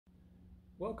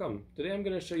Welcome! Today I'm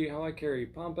going to show you how I carry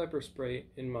palm pepper spray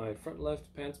in my front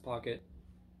left pants pocket,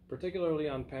 particularly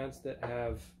on pants that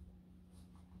have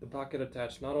the pocket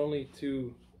attached not only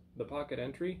to the pocket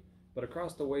entry, but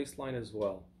across the waistline as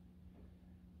well.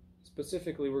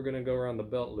 Specifically, we're going to go around the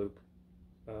belt loop.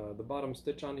 The bottom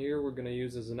stitch on here we're going to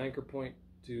use as an anchor point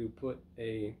to put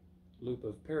a loop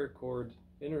of paracord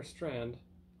inner strand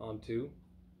onto,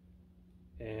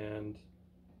 and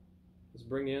let's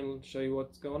bring in and show you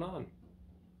what's going on.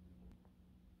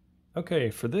 Okay,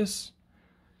 for this,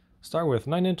 start with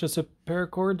 9 inches of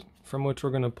paracord, from which we're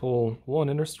going to pull one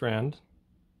inner strand,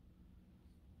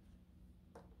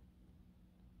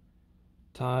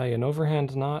 tie an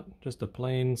overhand knot, just a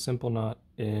plain simple knot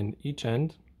in each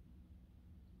end.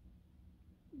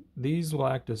 These will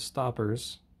act as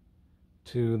stoppers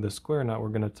to the square knot we're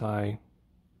going to tie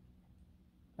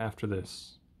after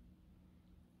this.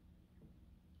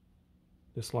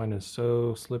 This line is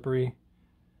so slippery,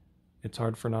 it's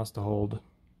hard for knots to hold.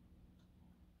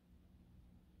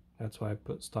 That's why I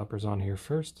put stoppers on here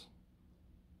first.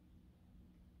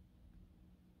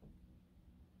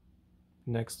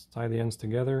 Next, tie the ends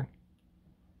together,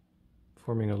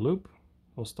 forming a loop.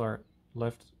 We'll start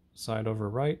left side over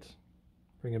right,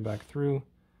 bring it back through,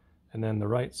 and then the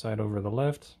right side over the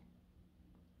left,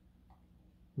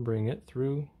 bring it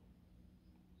through,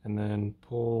 and then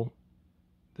pull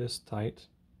this tight.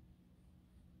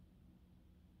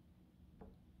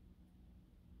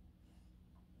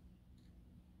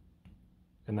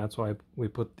 And that's why we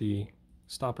put the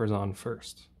stoppers on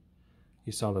first.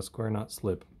 You saw the square knot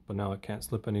slip, but now it can't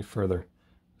slip any further.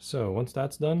 So once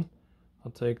that's done,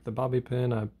 I'll take the bobby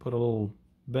pin I put a little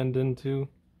bend into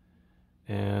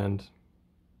and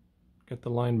get the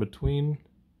line between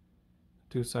the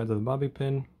two sides of the bobby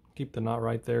pin, keep the knot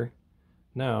right there.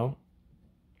 Now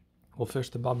we'll fish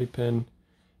the bobby pin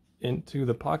into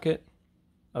the pocket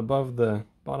above the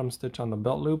bottom stitch on the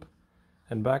belt loop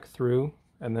and back through,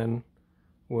 and then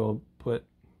we'll put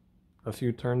a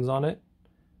few turns on it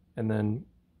and then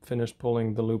finish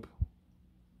pulling the loop,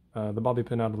 the bobby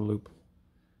pin out of the loop.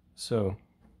 So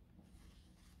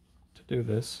to do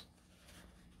this,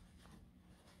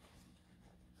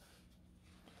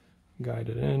 guide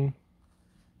it in,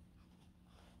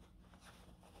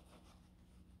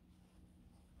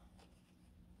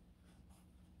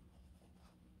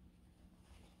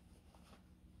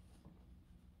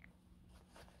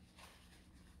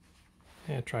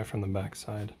 and try from the back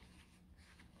side.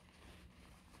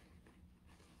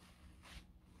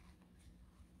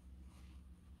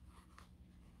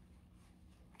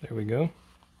 There we go.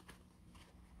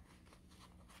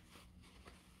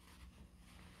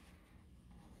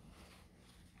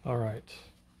 All right,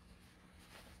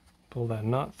 pull that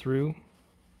knot through.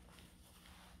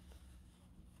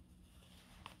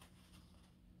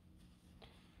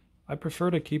 I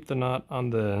prefer to keep the knot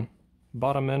on the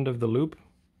bottom end of the loop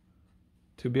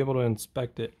to be able to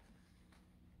inspect it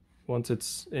once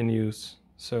it's in use.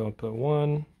 So I'll put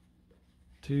 1,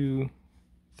 2,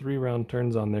 3 round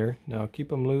turns on there. Now keep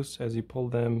them loose as you pull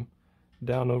them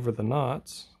down over the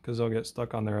knots, because they'll get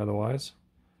stuck on there otherwise.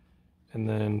 And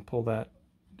then pull that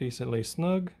decently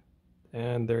snug,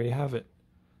 and there you have it.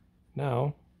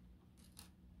 Now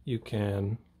you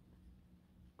can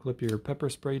clip your pepper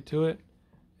spray to it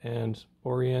and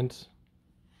orient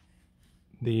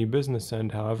the business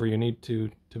end however you need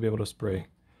to be able to spray.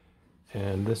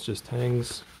 And this just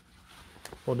hangs,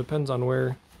 well, it depends on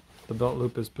where the belt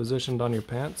loop is positioned on your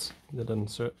pants. That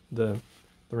doesn't, the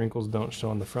wrinkles don't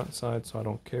show on the front side, so I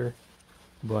don't care.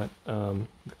 But the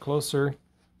closer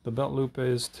the belt loop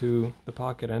is to the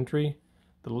pocket entry,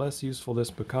 the less useful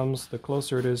this becomes. The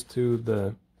closer it is to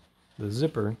the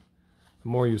zipper, the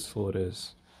more useful it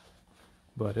is.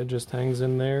 But it just hangs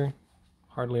in there,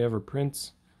 hardly ever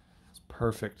prints. It's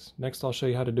perfect. Next I'll show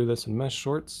you how to do this in mesh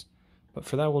shorts, but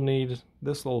for that we'll need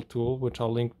this little tool, which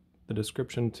I'll link the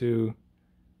description to.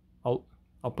 I'll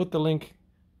put the link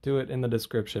to it in the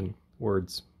description.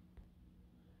 Words.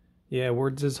 Yeah,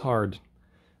 words is hard.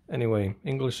 Anyway,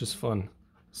 English is fun.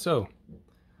 So,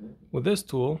 with this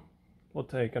tool, we'll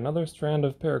take another strand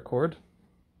of paracord.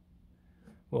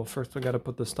 Well, first we got to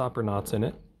put the stopper knots in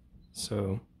it.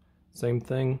 So, same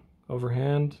thing,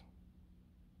 overhand.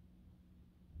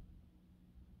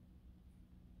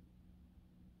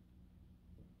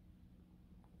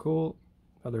 Cool.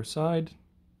 Other side.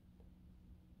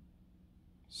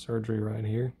 Surgery right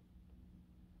here.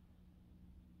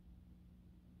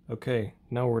 Okay,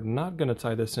 now we're not going to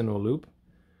tie this into a loop.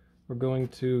 We're going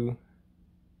to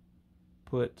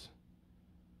put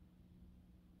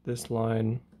this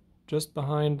line just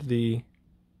behind the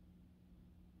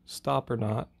stopper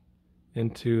knot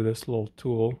into this little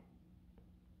tool.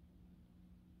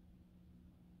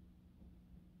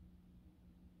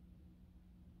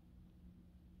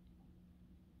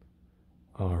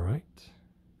 All right.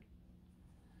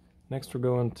 Next we're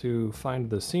going to find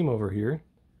the seam over here.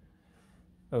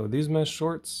 Oh, these mesh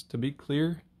shorts, to be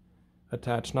clear,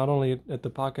 attach not only at the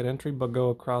pocket entry, but go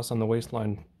across on the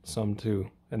waistline some too.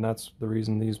 And that's the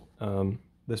reason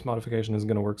this modification is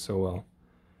going to work so well.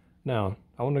 Now,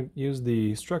 I want to use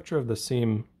the structure of the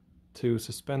seam to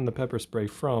suspend the pepper spray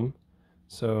from.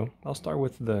 So I'll start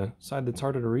with the side that's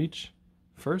harder to reach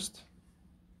first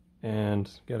and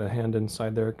get a hand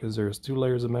inside there because there's 2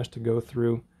 layers of mesh to go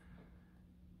through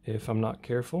if I'm not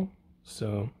careful.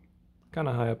 So kind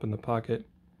of high up in the pocket,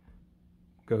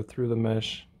 go through the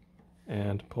mesh,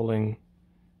 and pulling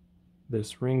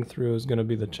this ring through is going to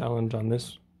be the challenge on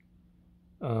this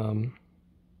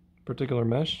particular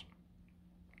mesh.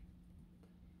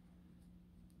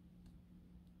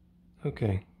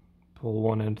 Okay, pull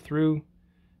one end through,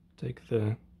 take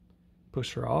the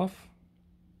pusher off.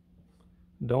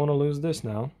 Don't want to lose this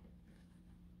now.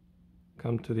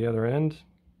 Come to the other end.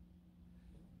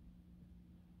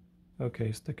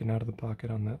 Okay, sticking out of the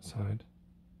pocket on that side.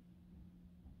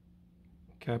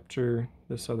 Capture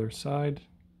this other side,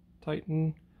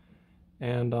 tighten,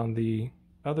 and on the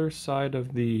other side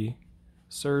of the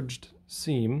surged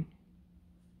seam,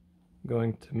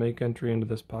 going to make entry into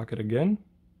this pocket again.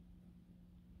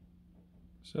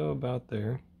 So about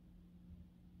there.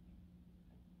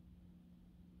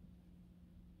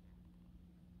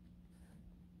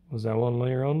 Was that 1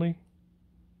 layer only?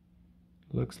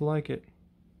 Looks like it.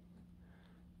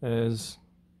 As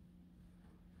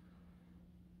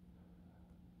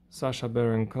Sacha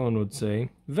Baron Cohen would say,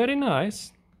 very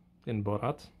nice in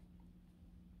Borat.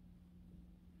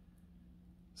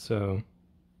 So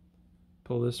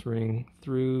pull this ring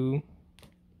through.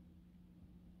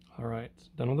 Alright,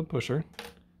 done with the pusher.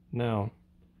 Now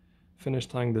finish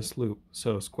tying this loop.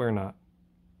 So square knot,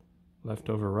 left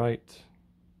over right,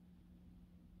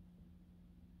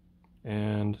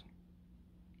 and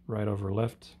right over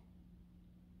left.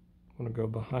 I'm going to go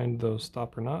behind those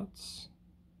stopper knots.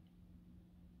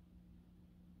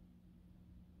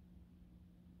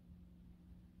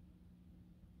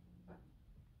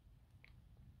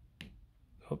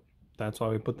 Oh, that's why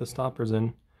we put the stoppers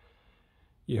in.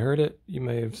 You heard it, you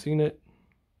may have seen it.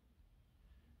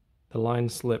 The line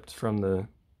slipped from the,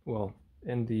 well,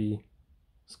 in the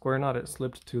square knot it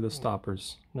slipped to the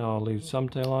stoppers. Now I'll leave some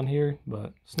tail on here,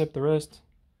 but snip the rest,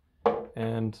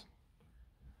 and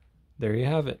there you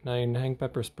have it. Now you can hang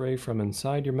pepper spray from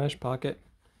inside your mesh pocket,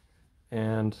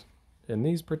 and in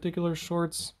these particular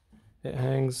shorts it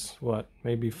hangs, what,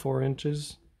 maybe 4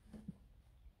 inches?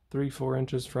 3-4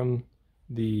 inches from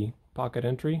the pocket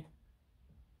entry,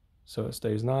 so it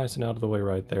stays nice and out of the way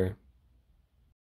right there.